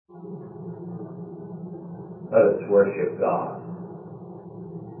Let us worship God.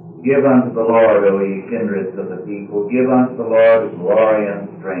 Give unto the Lord, O ye kindreds of the people, give unto the Lord glory and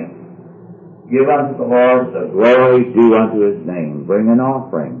strength. Give unto the Lord the glory due unto his name. Bring an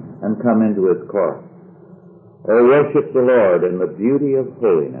offering and come into his court. O worship the Lord in the beauty of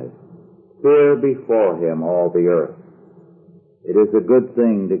holiness. Fear before him all the earth. It is a good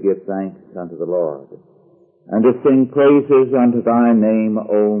thing to give thanks unto the Lord, and to sing praises unto thy name,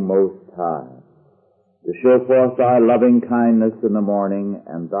 O Most High, to show forth thy loving kindness in the morning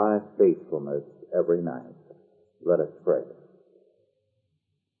and thy faithfulness every night. Let us pray.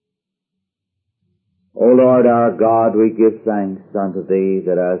 O Lord our God, we give thanks unto thee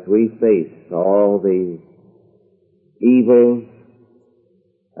that as we face all the evils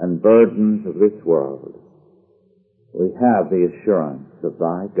and burdens of this world, we have the assurance of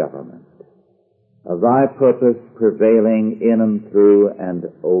thy government, of thy purpose prevailing in and through and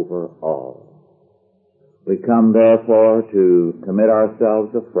over all. We come therefore to commit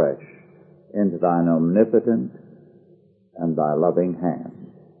ourselves afresh into thine omnipotent and thy loving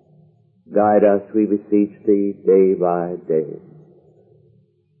hand. Guide us, we beseech thee, day by day.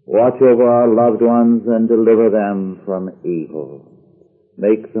 Watch over our loved ones and deliver them from evil.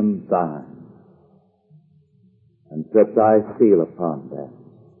 Make them thine, and set thy seal upon them.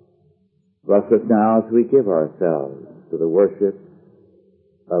 Bless us now as we give ourselves to the worship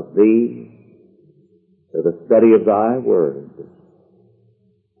of thee, to the study of thy word,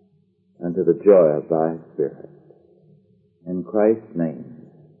 and to the joy of thy Spirit. In Christ's name,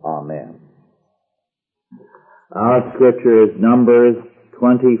 amen. Our scripture is Numbers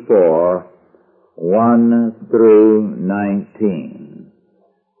 24, 1 through 19.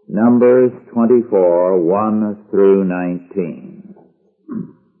 Numbers 24, 1 through 19.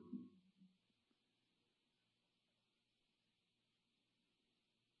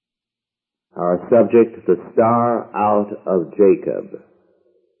 Our subject, the star out of Jacob.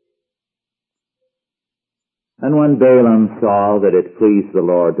 And when Balaam saw that it pleased the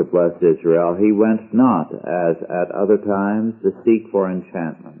Lord to bless Israel, he went not, as at other times, to seek for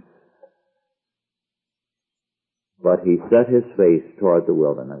enchantment, but he set his face toward the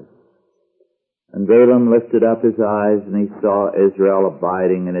wilderness. And Balaam lifted up his eyes, and he saw Israel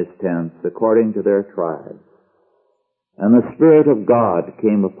abiding in his tents, according to their tribes. And the Spirit of God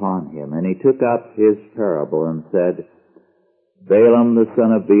came upon him, and he took up his parable, and said, Balaam the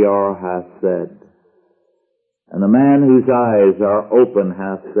son of Beor hath said, and the man whose eyes are open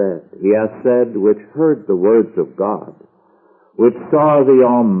hath said, he hath said, which heard the words of God, which saw the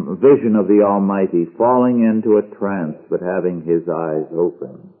vision of the Almighty, falling into a trance, but having his eyes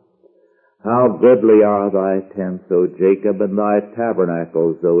open. How goodly are thy tents, O Jacob, and thy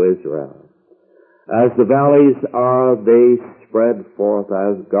tabernacles, O Israel. As the valleys are, they spread forth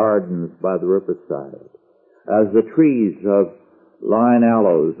as gardens by the riverside, as the trees of lign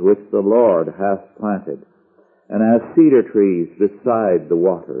aloes which the Lord hath planted, and as cedar trees beside the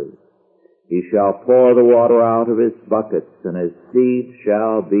waters. He shall pour the water out of his buckets, and his seed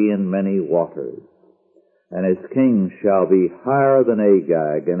shall be in many waters. And his king shall be higher than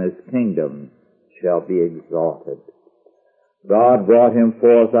Agag, and his kingdom shall be exalted. God brought him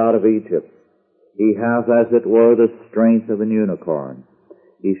forth out of Egypt. He hath, as it were, the strength of an unicorn.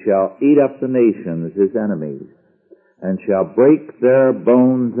 He shall eat up the nations, his enemies, and shall break their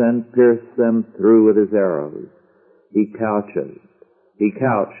bones and pierce them through with his arrows. He couched,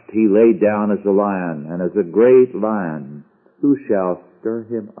 he laid down as a lion, and as a great lion, who shall stir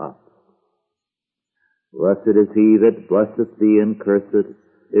him up? Blessed is he that blesseth thee, and cursed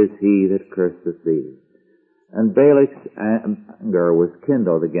is he that curseth thee. And Balak's anger was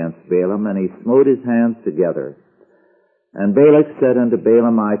kindled against Balaam, and he smote his hands together. And Balak said unto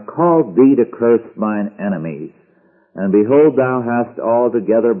Balaam, I called thee to curse mine enemies, and behold, thou hast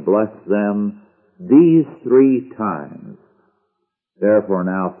altogether blessed them these 3 times. Therefore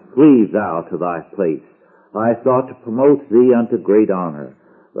now flee thou to thy place. I thought to promote thee unto great honor,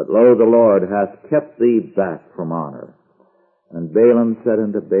 but lo, the Lord hath kept thee back from honor. And Balaam said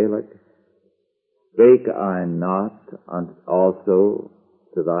unto Balak, Spake I not also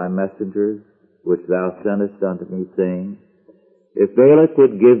to thy messengers, which thou sentest unto me, saying, If Balak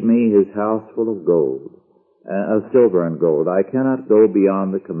would give me his house full of gold, of silver and gold, I cannot go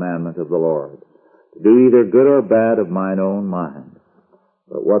beyond the commandment of the Lord, to do either good or bad of mine own mind.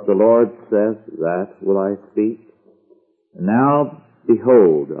 But what the Lord saith, that will I speak. And now,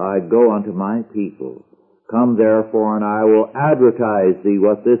 behold, I go unto my people. Come therefore, and I will advertise thee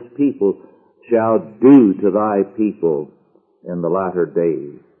what this people shall do to thy people in the latter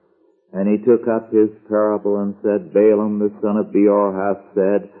days. And he took up his parable and said, Balaam the son of Beor hath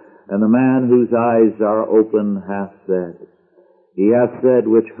said, And the man whose eyes are open hath said, He hath said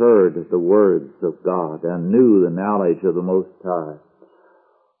which heard the words of God, and knew the knowledge of the Most High,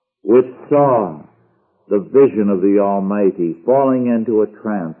 which saw the vision of the Almighty, falling into a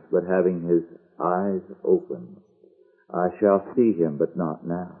trance, but having his eyes open. I shall see him, but not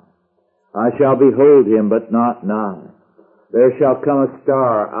now. I shall behold him, but not nigh. There shall come a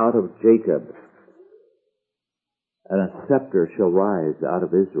star out of Jacob, and a scepter shall rise out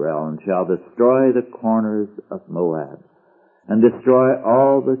of Israel, and shall destroy the corners of Moab, and destroy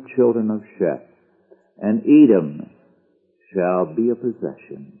all the children of Sheth. And Edom shall be a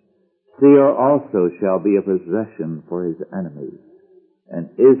possession. Seir also shall be a possession for his enemies, and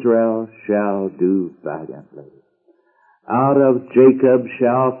Israel shall do valiantly. Out of Jacob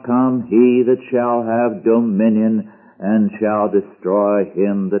shall come he that shall have dominion, and shall destroy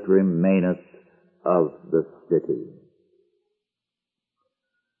him that remaineth of the city.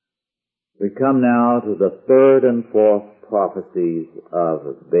 We come now to the third and fourth prophecies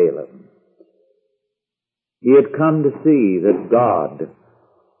of Balaam. He had come to see that God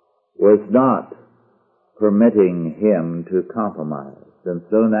was not permitting him to compromise, and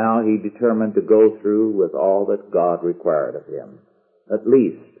so now he determined to go through with all that God required of him, at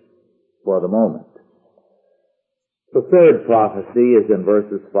least for the moment. The third prophecy is in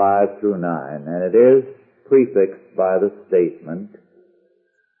verses 5 through 9, and it is prefixed by the statement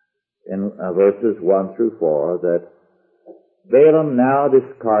in verses 1 through 4 that Balaam now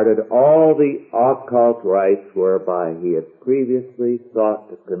discarded all the occult rites whereby he had previously sought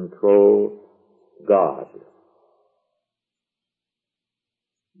to control God.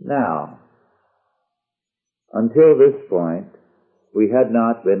 Now, until this point, we had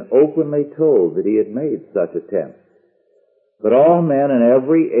not been openly told that he had made such attempts. But all men in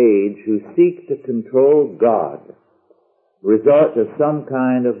every age who seek to control God resort to some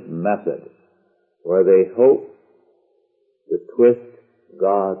kind of method where they hope to twist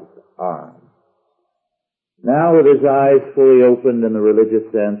God's arm. Now, with his eyes fully opened in the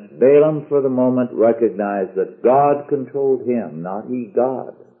religious sense, Balaam for the moment recognized that God controlled him, not he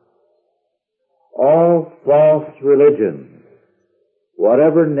God. All false religions,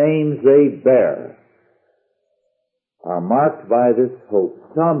 whatever names they bear, are marked by this hope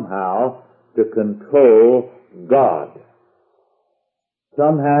somehow to control God.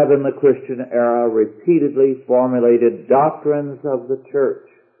 Some have in the Christian era repeatedly formulated doctrines of the church,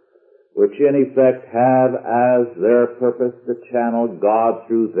 which in effect have as their purpose to channel God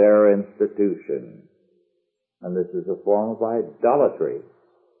through their institution. And this is a form of idolatry.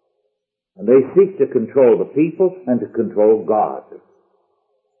 And they seek to control the people and to control God.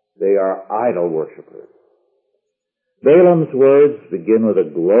 They are idol worshippers. Balaam's words begin with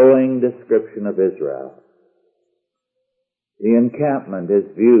a glowing description of Israel. The encampment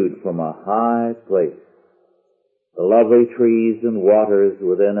is viewed from a high place. The lovely trees and waters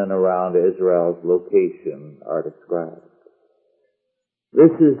within and around Israel's location are described.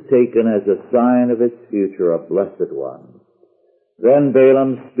 This is taken as a sign of its future, a blessed one. Then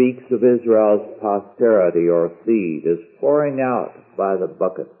Balaam speaks of Israel's posterity or seed as pouring out by the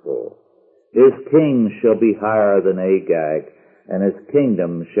bucketful. His king shall be higher than Agag, and his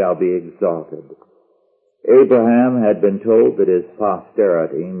kingdom shall be exalted. Abraham had been told that his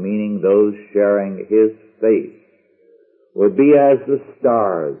posterity, meaning those sharing his faith, would be as the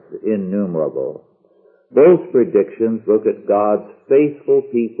stars, innumerable. Both predictions look at God's faithful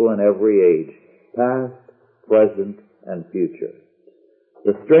people in every age, past, present, and future.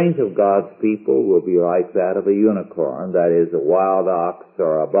 The strength of God's people will be like that of a unicorn, that is, a wild ox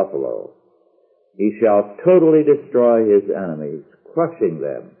or a buffalo. He shall totally destroy his enemies, crushing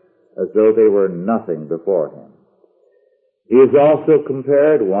them as though they were nothing before him. He is also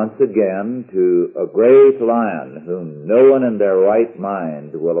compared once again to a great lion whom no one in their right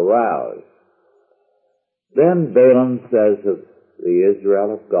mind will arouse. Then Balaam says of the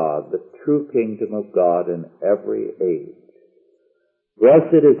Israel of God, the true kingdom of God in every age,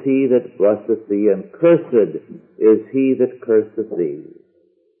 Blessed is he that blesseth thee, and cursed is he that curseth thee.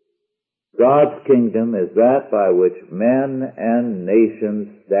 God's kingdom is that by which men and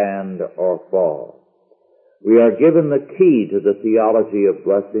nations stand or fall. We are given the key to the theology of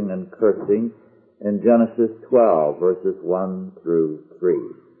blessing and cursing in Genesis 12, verses 1 through 3.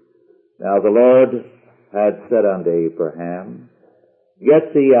 Now the Lord had said unto Abraham,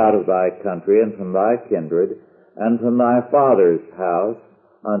 Get thee out of thy country and from thy kindred and from thy father's house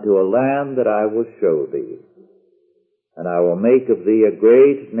unto a land that I will show thee. And I will make of thee a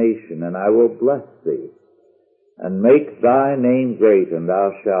great nation, and I will bless thee, and make thy name great, and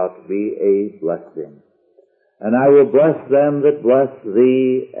thou shalt be a blessing. And I will bless them that bless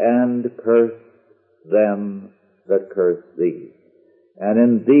thee, and curse them that curse thee. And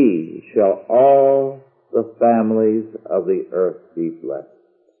in thee shall all the families of the earth be blessed.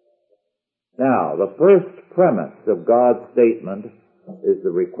 Now, the first premise of God's statement is the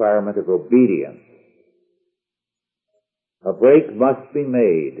requirement of obedience. A break must be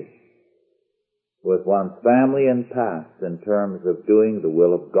made with one's family and past in terms of doing the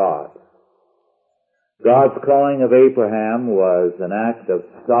will of God. God's calling of Abraham was an act of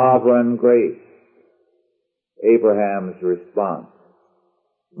sovereign grace. Abraham's response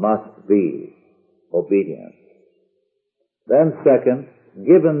must be obedience. Then second,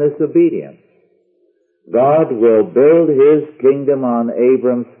 given this obedience, God will build His kingdom on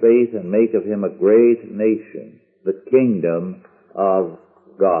Abram's faith and make of him a great nation, the kingdom of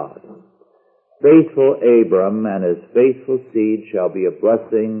God. Faithful Abram and his faithful seed shall be a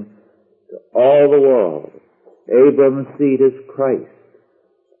blessing to all the world. Abram's seed is Christ,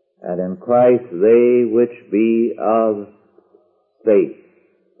 and in Christ they which be of faith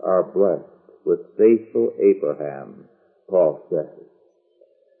are blessed with faithful Abraham, Paul says.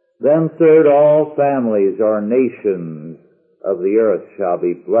 Then third, all families or nations of the earth shall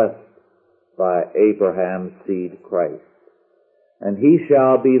be blessed by Abraham's seed Christ. And he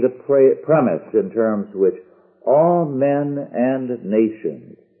shall be the premise in terms which all men and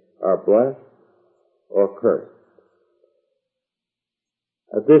nations are blessed or cursed.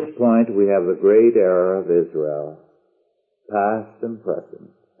 At this point we have the great error of Israel, past and present,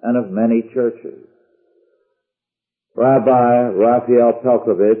 and of many churches. Rabbi Raphael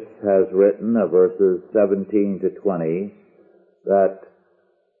Pelcovitz has written of verses 17 to 20 that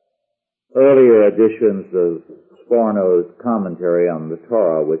earlier editions of Sforno's commentary on the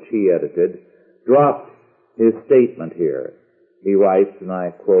Torah, which he edited, dropped his statement here. He writes, and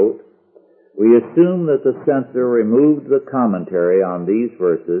I quote, "We assume that the censor removed the commentary on these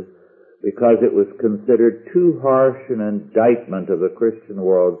verses because it was considered too harsh an indictment of the Christian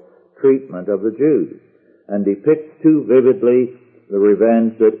world's treatment of the Jews, and depicts too vividly the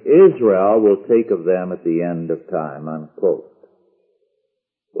revenge that Israel will take of them at the end of time," unquote.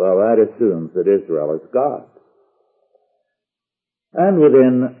 Well, that assumes that Israel is God. And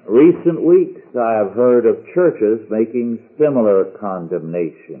within recent weeks I have heard of churches making similar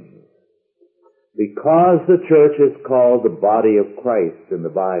condemnations. Because the church is called the body of Christ in the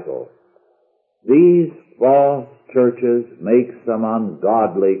Bible, these false churches make some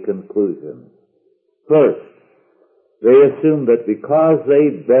ungodly conclusions. First, they assume that because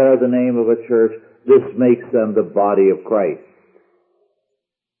they bear the name of a church, this makes them the body of Christ.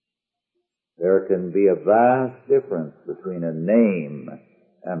 There can be a vast difference between a name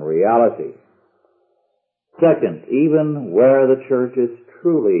and reality. Second, even where the church is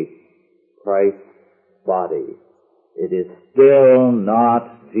truly Christ's body, it is still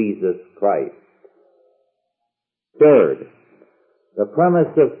not Jesus Christ. Third, the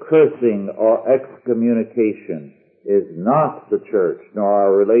premise of cursing or excommunication is not the church nor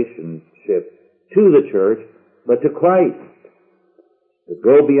our relationship to the church, but to Christ. To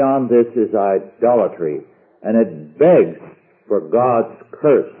go beyond this is idolatry, and it begs for God's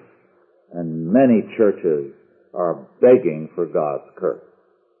curse, and many churches are begging for God's curse.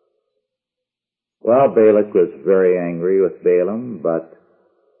 Well, Balak was very angry with Balaam, but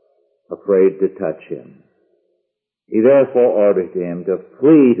afraid to touch him. He therefore ordered him to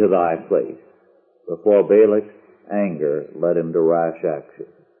flee to thy place, before Balak's anger led him to rash action.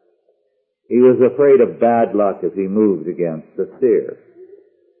 He was afraid of bad luck if he moved against the seer.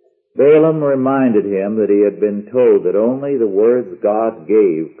 Balaam reminded him that he had been told that only the words God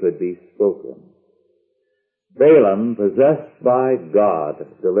gave could be spoken. Balaam, possessed by God,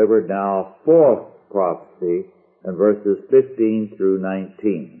 delivered now a fourth prophecy in verses 15 through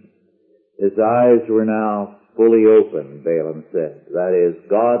 19. His eyes were now fully open, Balaam said. That is,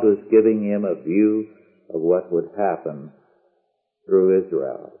 God was giving him a view of what would happen through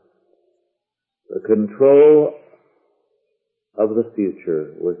Israel. The control of the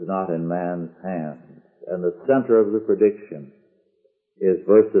future was not in man's hands, and the center of the prediction is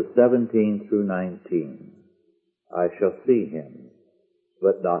verses 17 through 19. I shall see him,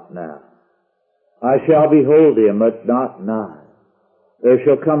 but not now. I shall behold him, but not nigh. There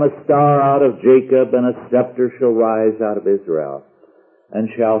shall come a star out of Jacob, and a scepter shall rise out of Israel, and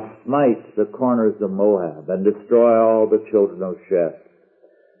shall smite the corners of Moab, and destroy all the children of Sheth.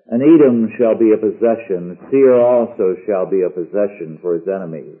 And Edom shall be a possession, Seir also shall be a possession for his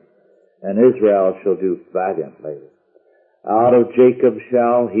enemies, and Israel shall do valiantly. Out of Jacob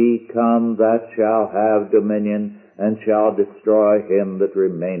shall he come that shall have dominion, and shall destroy him that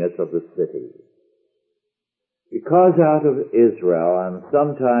remaineth of the city. Because out of Israel, and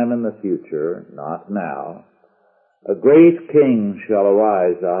sometime in the future, not now, a great king shall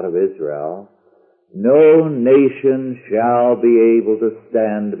arise out of Israel, no nation shall be able to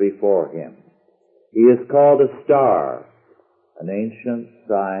stand before him. He is called a star, an ancient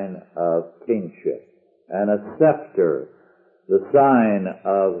sign of kingship, and a scepter, the sign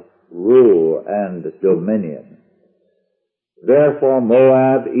of rule and dominion. Therefore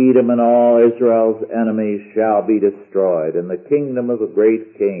Moab, Edom, and all Israel's enemies shall be destroyed, and the kingdom of the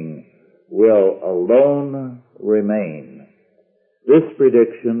great king will alone remain. This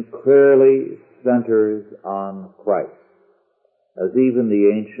prediction clearly centers on Christ, as even the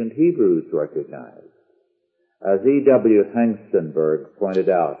ancient Hebrews recognized. As E.W. Hengstenberg pointed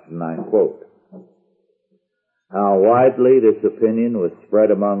out, and I quote, "How widely this opinion was spread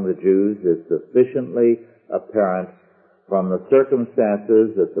among the Jews is sufficiently apparent from the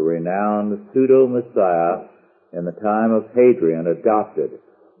circumstances that the renowned pseudo-Messiah in the time of Hadrian adopted,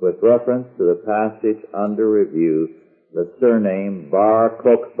 with reference to the passage under review, the surname Bar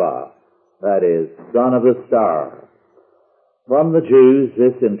Kokhba, that is, son of the star. From the Jews,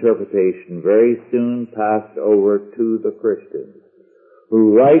 this interpretation very soon passed over to the Christians,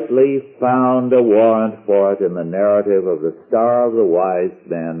 who rightly found a warrant for it in the narrative of the star of the wise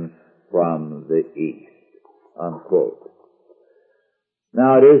men from the east." Unquote.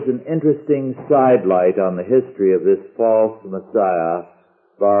 Now it is an interesting sidelight on the history of this false Messiah,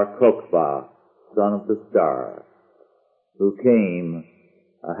 Bar Kokhba, son of the star, who came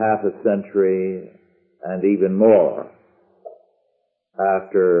a half a century and even more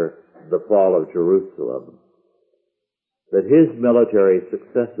after the fall of Jerusalem, that his military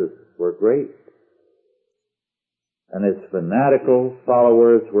successes were great, and his fanatical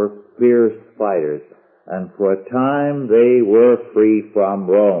followers were fierce fighters, and for a time they were free from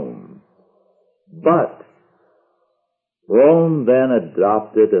Rome. But Rome then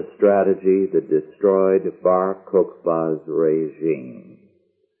adopted a strategy that destroyed Bar Kokhba's regime.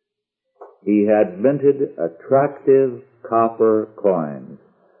 He had minted attractive copper coins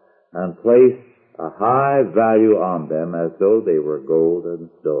and placed a high value on them as though they were gold and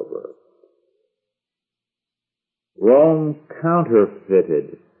silver. Rome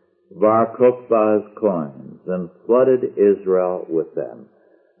counterfeited Bar Kokhba's coins and flooded Israel with them,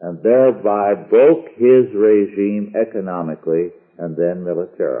 and thereby broke his regime economically and then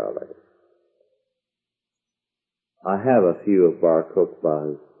militarily. I have a few of Bar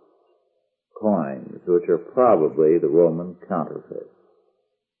Kokhba's coins, which are probably the Roman counterfeit.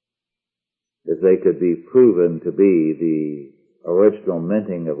 If they could be proven to be the original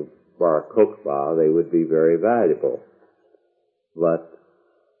minting of Bar Kokhba, they would be very valuable. But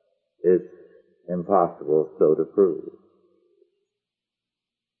it's impossible so to prove.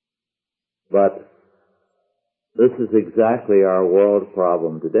 But this is exactly our world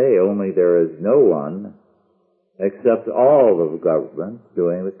problem today, only there is no one except all of the governments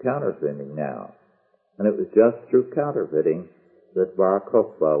doing the counterfeiting now. And it was just through counterfeiting that Bar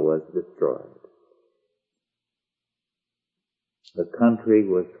Kokhba was destroyed. The country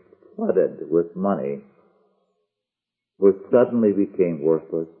was flooded with money, which suddenly became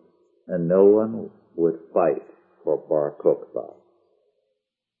worthless, and no one would fight for Bar Kokhba.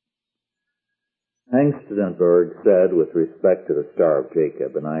 Hengstenberg said with respect to the Star of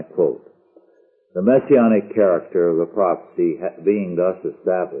Jacob, and I quote, "The messianic character of the prophecy being thus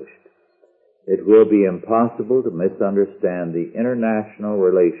established, it will be impossible to misunderstand the international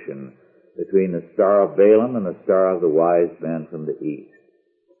relation between the Star of Balaam and the Star of the wise men from the east.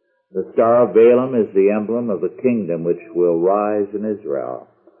 The Star of Balaam is the emblem of the kingdom which will rise in Israel.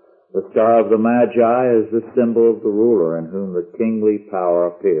 The Star of the Magi is the symbol of the ruler in whom the kingly power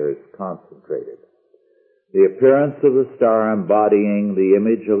appears concentrated. The appearance of the star embodying the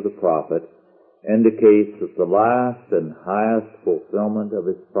image of the prophet indicates that the last and highest fulfillment of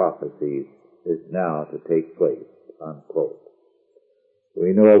his prophecies is now to take place." Unquote.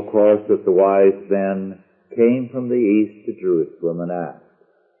 We know, of course, that the wise men came from the east to Jerusalem and asked,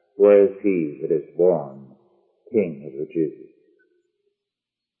 "Where is he that is born King of the Jews?"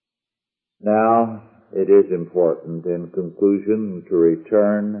 Now, it is important, in conclusion, to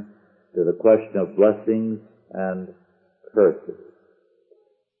return to the question of blessings and curses.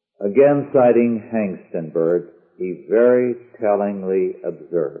 Again citing Hengstenberg, he very tellingly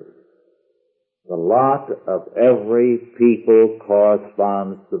observed, "The lot of every people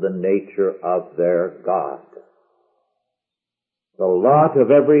corresponds to the nature of their God." The lot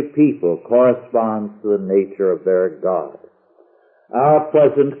of every people corresponds to the nature of their God. Our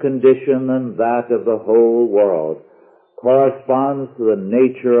present condition and that of the whole world corresponds to the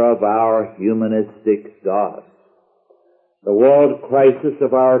nature of our humanistic God. The world crisis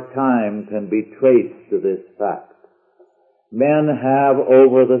of our time can be traced to this fact. Men have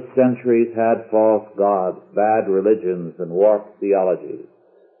over the centuries had false gods, bad religions, and warped theologies.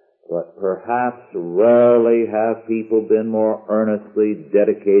 But perhaps rarely have people been more earnestly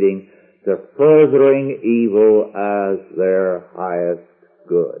dedicating to furthering evil as their highest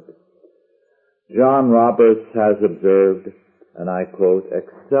good. John Roberts has observed, and I quote,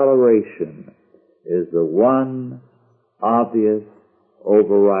 "Acceleration is the one obvious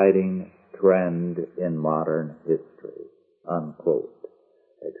overriding trend in modern history," unquote.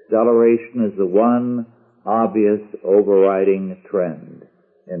 Acceleration is the one obvious overriding trend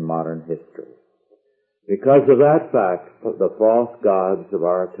in modern history. Because of that fact, the false gods of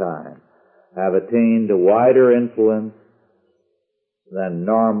our time have attained a wider influence than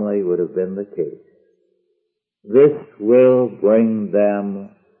normally would have been the case. This will bring them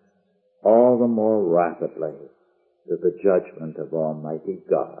all the more rapidly to the judgment of Almighty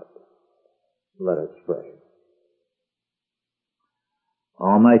God. Let us pray.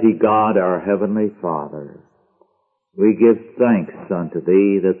 Almighty God, our Heavenly Father, we give thanks unto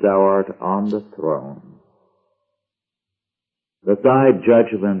Thee that Thou art on the throne, that Thy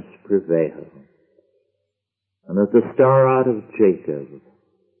judgments prevail, and that the Star out of Jacob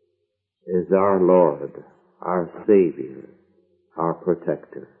is our Lord, our Savior, our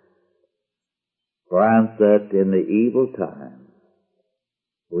Protector. Grant that in the evil time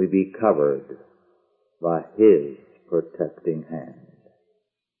we be covered by His protecting hand.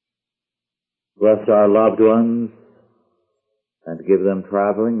 Bless our loved ones and give them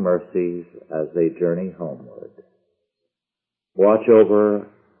traveling mercies as they journey homeward. Watch over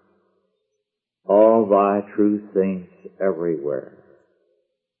all Thy true saints everywhere.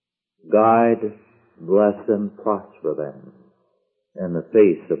 Guide, bless, and prosper them in the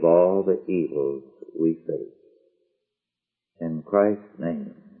face of all the evils we face. In Christ's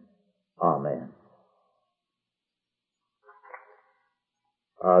name, amen.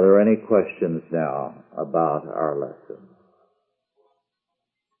 Are there any questions now about our lesson?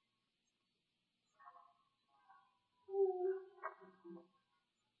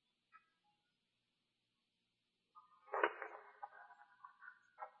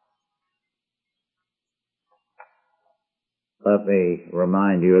 Let me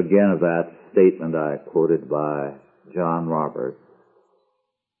remind you again of that statement I quoted by John Roberts,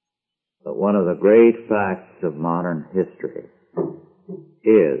 that one of the great facts of modern history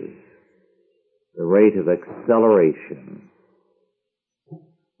is the rate of acceleration.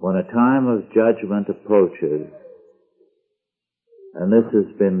 When a time of judgment approaches, and this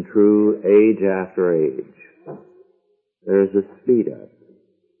has been true age after age, there's a speed up.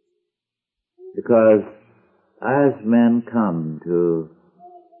 Because as men come to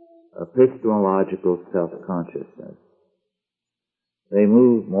epistemological self-consciousness, they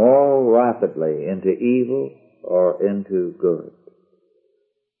move more rapidly into evil or into good.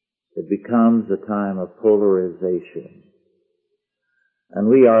 It becomes a time of polarization. And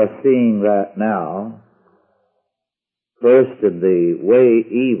we are seeing that now, first in the way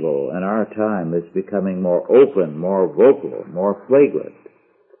evil in our time is becoming more open, more vocal, more flagrant.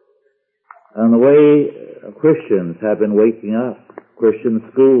 And the way Christians have been waking up, Christian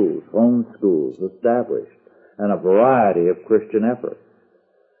schools, home schools established, and a variety of Christian efforts,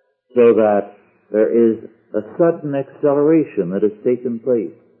 so that there is a sudden acceleration that has taken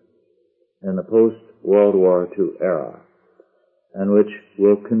place in the post-World War II era, and which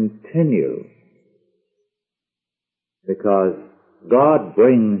will continue because God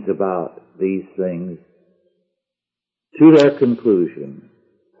brings about these things to their conclusion,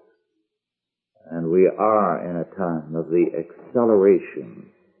 and we are in a time of the acceleration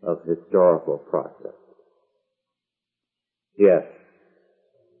of historical process. Yes.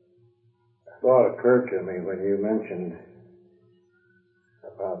 A thought occurred to me when you mentioned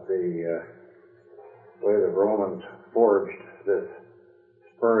about the way the Romans forged this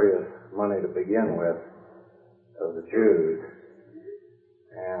spurious money to begin with of the Jews.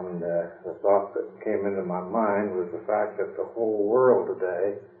 And the thought that came into my mind was the fact that the whole world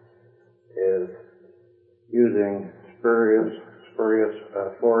today is using spurious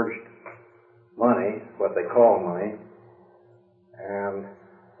forged money, what they call money, and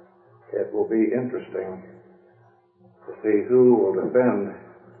it will be interesting to see who will defend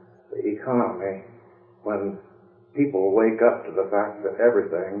the economy when people wake up to the fact that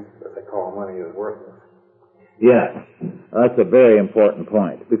everything that they call money is worthless. Yes, that's a very important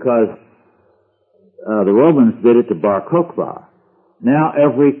point, because the Romans did it to Bar Kokhba. Now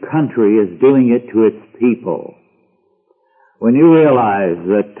every country is doing it to its people. When you realize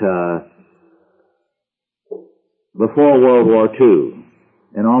that Before World War II,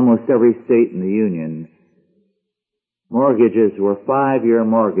 in almost every state in the Union, mortgages were 5-year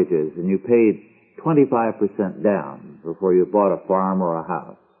mortgages, and you paid 25% down before you bought a farm or a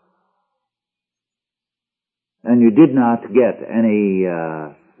house. And you did not get any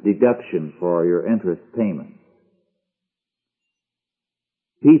deduction for your interest payments.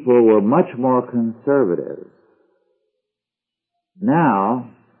 People were much more conservative.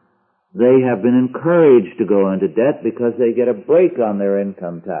 Now, they have been encouraged to go into debt because they get a break on their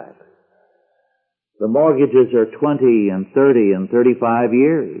income tax. The mortgages are 20 and 30 and 35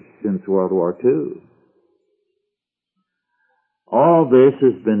 years since World War II. All this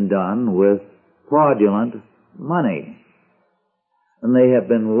has been done with fraudulent money. And they have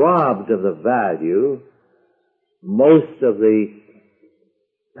been robbed of the value. Most of the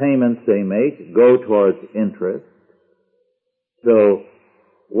payments they make go towards interest. So,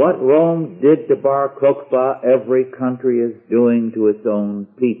 what Rome did to Bar Kokhba, every country is doing to its own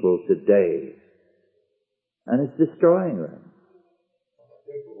people today. And it's destroying them.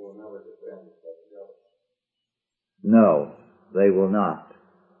 People will never defend such. No, they will not.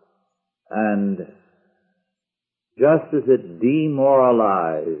 And just as it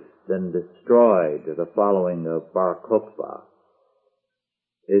demoralized and destroyed the following of Bar Kokhba,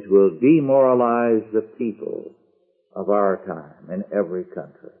 it will demoralize the people of our time in every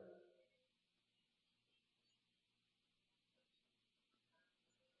country.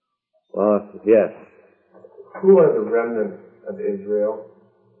 Well, yes. Who are the remnant of Israel?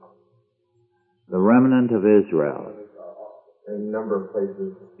 The remnant of Israel. In a number of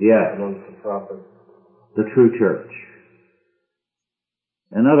places. Yes. Amongst the prophets. The true church.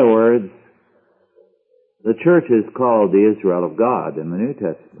 In other words, the church is called the Israel of God in the New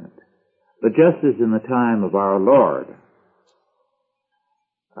Testament. But just as in the time of our Lord,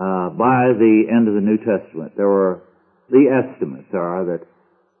 by the end of the New Testament, the estimates are that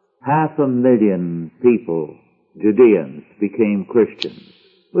 500,000 people, Judeans, became Christians,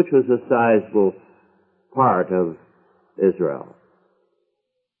 which was a sizable part of Israel.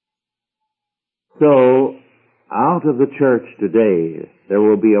 So, out of the church today, there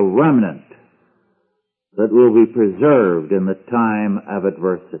will be a remnant that will be preserved in the time of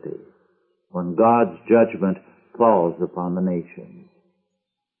adversity, when God's judgment falls upon the nations.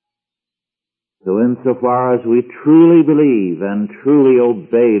 So insofar as we truly believe and truly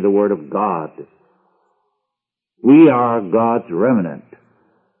obey the Word of God, we are God's remnant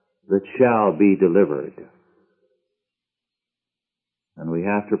that shall be delivered. And we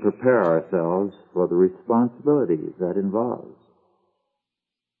have to prepare ourselves for the responsibilities that involves.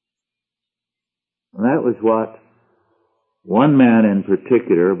 And that was what one man in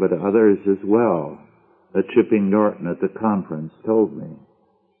particular, but others as well, at Chipping Norton at the conference told me.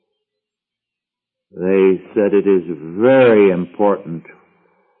 They said it is very important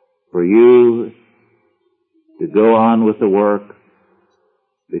for you to go on with the work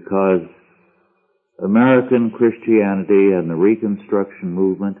because American Christianity and the Reconstruction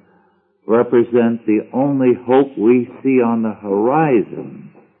movement represent the only hope we see on the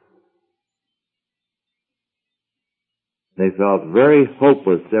horizon. They felt very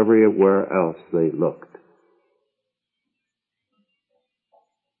hopeless everywhere else they looked.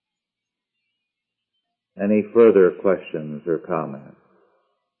 Any further questions or comments?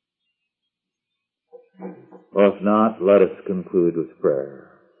 Well, if not, let us conclude with prayer.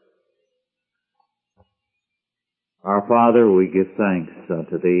 Our Father, we give thanks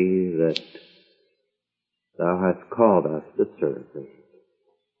unto Thee that Thou hast called us to serve Thee.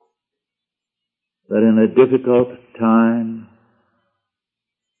 That in a difficult time,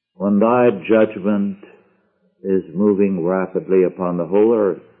 when Thy judgment is moving rapidly upon the whole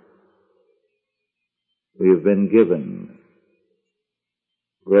earth, we have been given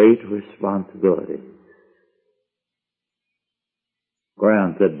great responsibilities.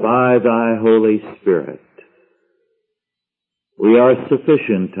 Grant that by Thy Holy Spirit we are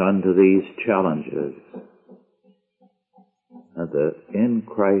sufficient unto these challenges, and that in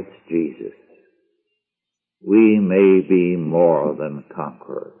Christ Jesus we may be more than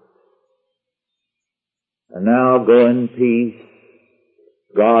conquerors. And now go in peace,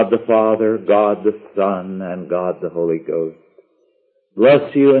 God the Father, God the Son, and God the Holy Ghost.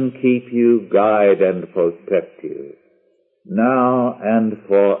 Bless you and keep you, guide and protect you, now and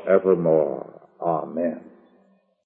forevermore. Amen.